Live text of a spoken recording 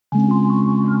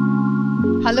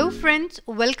Hello friends,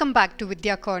 welcome back to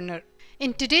Vidya Corner.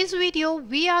 In today's video,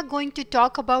 we are going to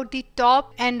talk about the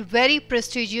top and very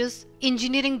prestigious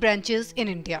engineering branches in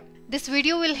India. This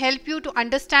video will help you to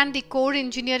understand the core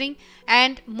engineering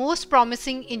and most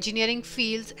promising engineering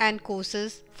fields and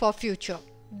courses for future.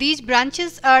 These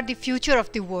branches are the future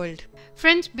of the world.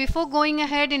 Friends, before going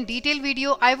ahead in detailed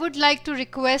video, I would like to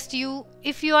request you,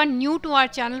 if you are new to our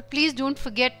channel, please don't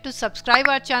forget to subscribe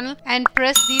our channel and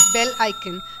press the bell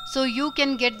icon so you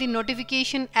can get the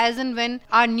notification as and when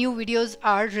our new videos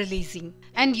are releasing.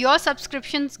 And your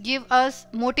subscriptions give us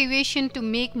motivation to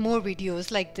make more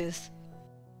videos like this.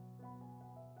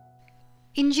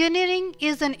 Engineering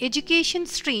is an education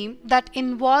stream that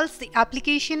involves the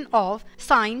application of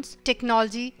science,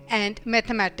 technology, and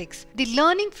mathematics. The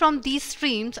learning from these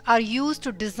streams are used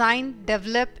to design,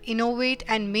 develop, innovate,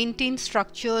 and maintain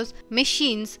structures,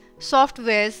 machines,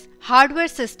 softwares, hardware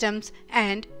systems,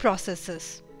 and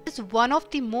processes. It is one of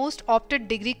the most opted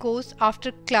degree course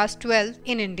after class 12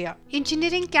 in India.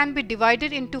 Engineering can be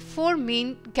divided into four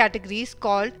main categories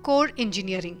called core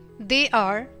engineering. They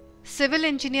are civil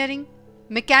engineering,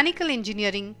 mechanical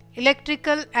engineering,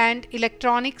 electrical and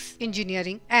electronics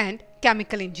engineering, and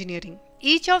chemical engineering.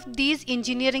 Each of these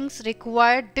engineerings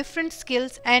require different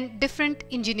skills and different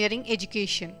engineering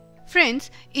education.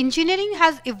 Friends, engineering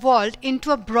has evolved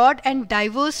into a broad and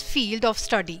diverse field of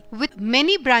study with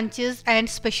many branches and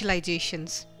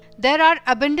specializations. There are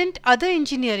abundant other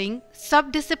engineering,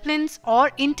 subdisciplines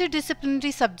or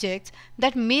interdisciplinary subjects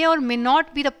that may or may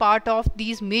not be the part of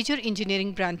these major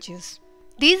engineering branches.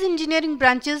 These engineering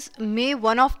branches may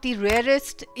one of the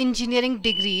rarest engineering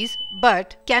degrees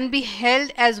but can be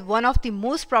held as one of the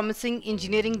most promising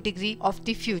engineering degree of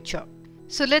the future.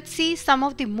 So let's see some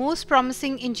of the most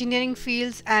promising engineering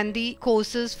fields and the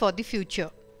courses for the future.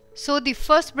 So the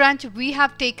first branch we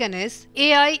have taken is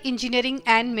AI engineering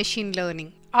and machine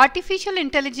learning. Artificial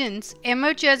intelligence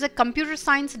emerged as a computer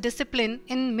science discipline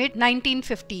in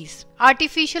mid-1950s.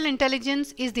 Artificial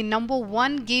intelligence is the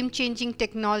 #1 game-changing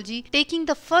technology, taking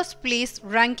the first place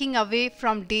ranking away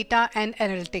from data and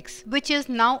analytics, which is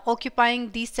now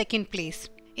occupying the second place.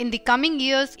 In the coming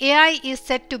years, AI is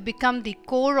set to become the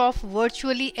core of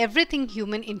virtually everything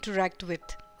humans interact with.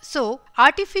 So,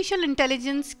 artificial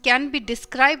intelligence can be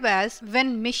described as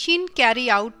when machines carry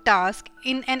out tasks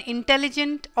in an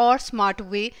intelligent or smart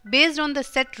way based on the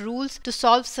set rules to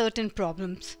solve certain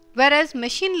problems. Whereas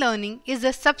machine learning is a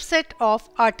subset of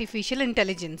artificial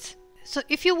intelligence. So,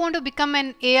 if you want to become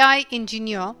an AI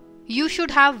engineer, you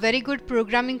should have very good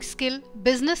programming skill,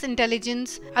 business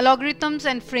intelligence, algorithms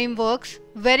and frameworks,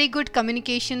 very good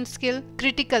communication skill,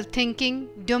 critical thinking,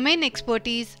 domain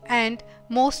expertise, and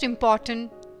most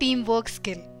important, teamwork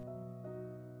skill.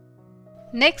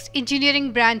 Next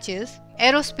engineering branch is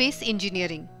Aerospace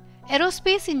Engineering.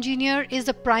 Aerospace engineer is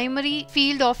a primary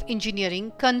field of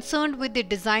engineering concerned with the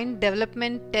design,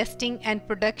 development, testing and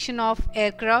production of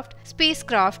aircraft,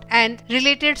 spacecraft and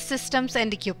related systems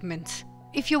and equipments.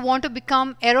 If you want to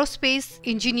become aerospace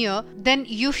engineer, then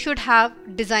you should have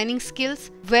designing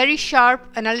skills, very sharp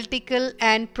analytical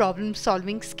and problem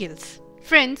solving skills.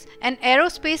 Friends, an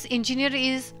aerospace engineer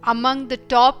is among the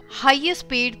top highest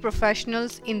paid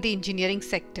professionals in the engineering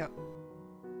sector.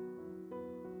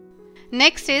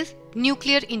 Next is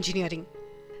nuclear engineering.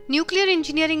 Nuclear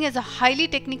engineering is a highly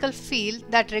technical field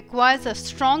that requires a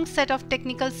strong set of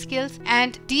technical skills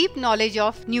and deep knowledge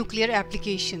of nuclear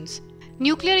applications.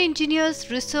 Nuclear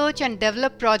engineers research and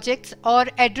develop projects or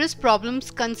address problems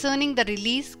concerning the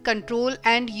release, control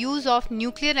and use of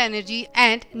nuclear energy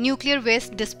and nuclear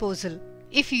waste disposal.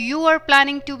 If you are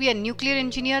planning to be a nuclear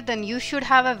engineer, then you should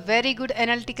have a very good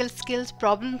analytical skills,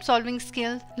 problem solving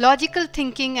skills, logical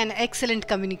thinking and excellent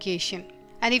communication.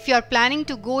 And if you are planning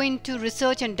to go into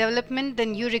research and development,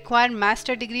 then you require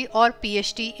master degree or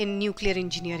PhD in nuclear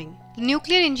engineering.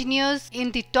 Nuclear engineers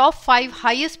in the top 5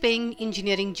 highest paying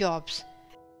engineering jobs.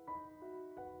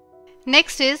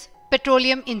 Next is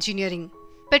Petroleum Engineering.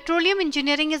 Petroleum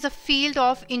engineering is a field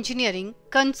of engineering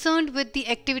concerned with the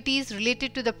activities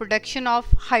related to the production of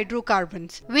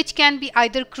hydrocarbons, which can be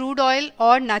either crude oil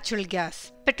or natural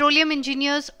gas. Petroleum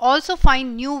engineers also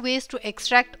find new ways to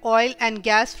extract oil and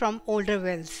gas from older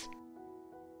wells.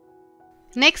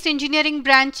 Next engineering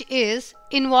branch is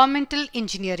Environmental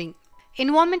Engineering.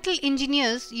 Environmental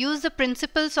engineers use the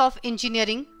principles of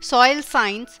engineering, soil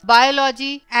science,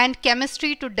 biology, and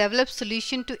chemistry to develop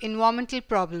solutions to environmental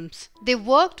problems. They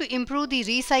work to improve the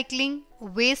recycling,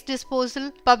 waste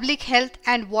disposal, public health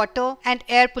and water and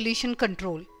air pollution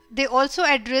control. They also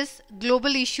address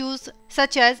global issues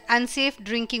such as unsafe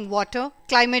drinking water,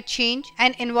 climate change,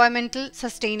 and environmental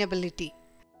sustainability.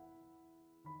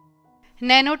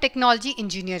 Nanotechnology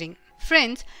Engineering.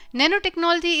 Friends,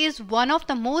 nanotechnology is one of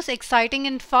the most exciting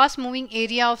and fast-moving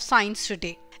area of science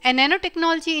today. A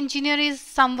nanotechnology engineer is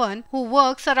someone who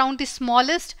works around the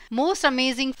smallest, most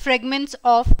amazing fragments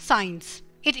of science.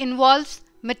 It involves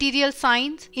material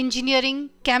science,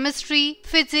 engineering, chemistry,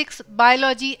 physics,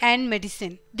 biology, and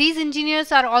medicine. These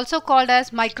engineers are also called as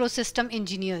microsystem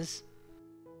engineers.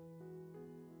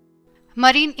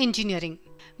 Marine Engineering.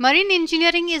 Marine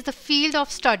engineering is the field of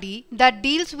study that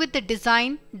deals with the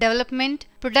design, development,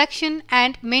 production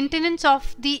and maintenance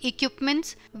of the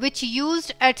equipments which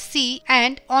used at sea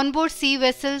and onboard sea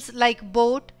vessels like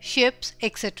boat, ships,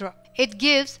 etc. It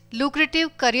gives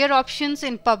lucrative career options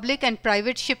in public and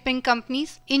private shipping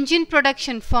companies, engine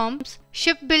production firms,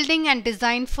 shipbuilding and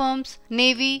design firms,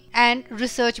 navy and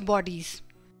research bodies.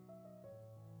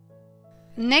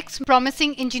 Next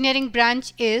promising engineering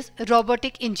branch is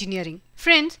Robotic Engineering.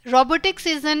 Friends, robotics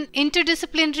is an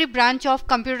interdisciplinary branch of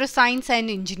computer science and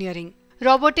engineering.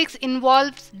 Robotics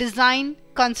involves design,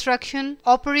 construction,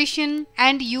 operation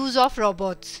and use of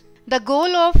robots. The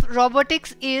goal of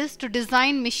robotics is to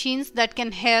design machines that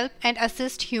can help and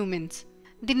assist humans.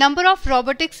 The number of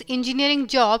robotics engineering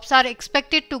jobs are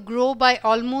expected to grow by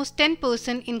almost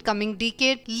 10% in coming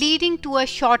decade, leading to a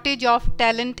shortage of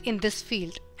talent in this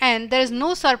field. And there is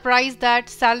no surprise that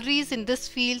salaries in this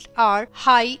field are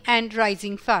high and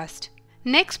rising fast.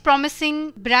 Next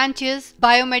promising branch is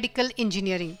Biomedical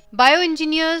Engineering.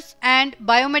 Bioengineers and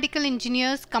biomedical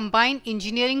engineers combine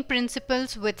engineering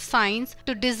principles with science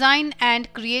to design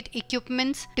and create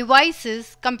equipments,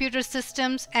 devices, computer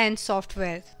systems and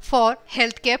software for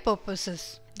healthcare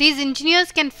purposes. These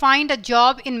engineers can find a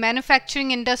job in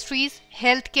manufacturing industries,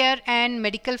 healthcare and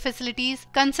medical facilities,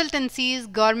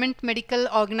 consultancies, government medical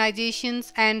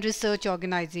organizations and research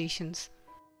organizations.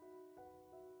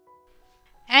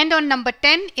 And on number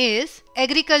 10 is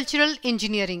Agricultural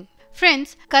Engineering.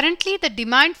 Friends, currently the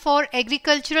demand for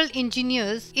agricultural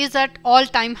engineers is at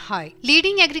all-time high.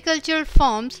 Leading agricultural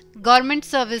firms, government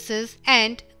services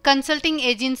and consulting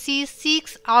agencies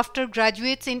seeks after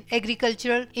graduates in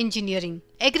agricultural engineering.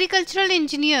 Agricultural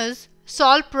engineers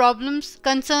solve problems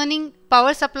concerning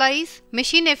power supplies,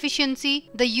 machine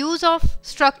efficiency, the use of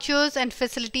structures and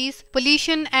facilities,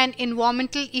 pollution and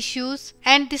environmental issues,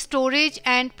 and the storage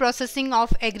and processing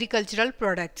of agricultural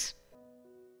products.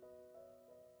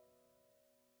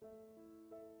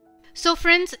 So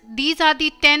friends, these are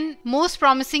the 10 most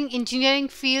promising engineering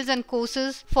fields and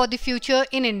courses for the future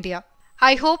in India.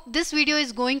 I hope this video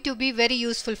is going to be very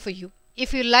useful for you.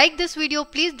 If you like this video,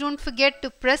 please don't forget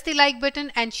to press the like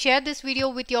button and share this video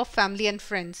with your family and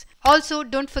friends. Also,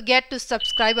 don't forget to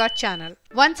subscribe our channel.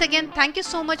 Once again, thank you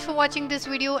so much for watching this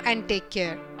video and take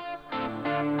care.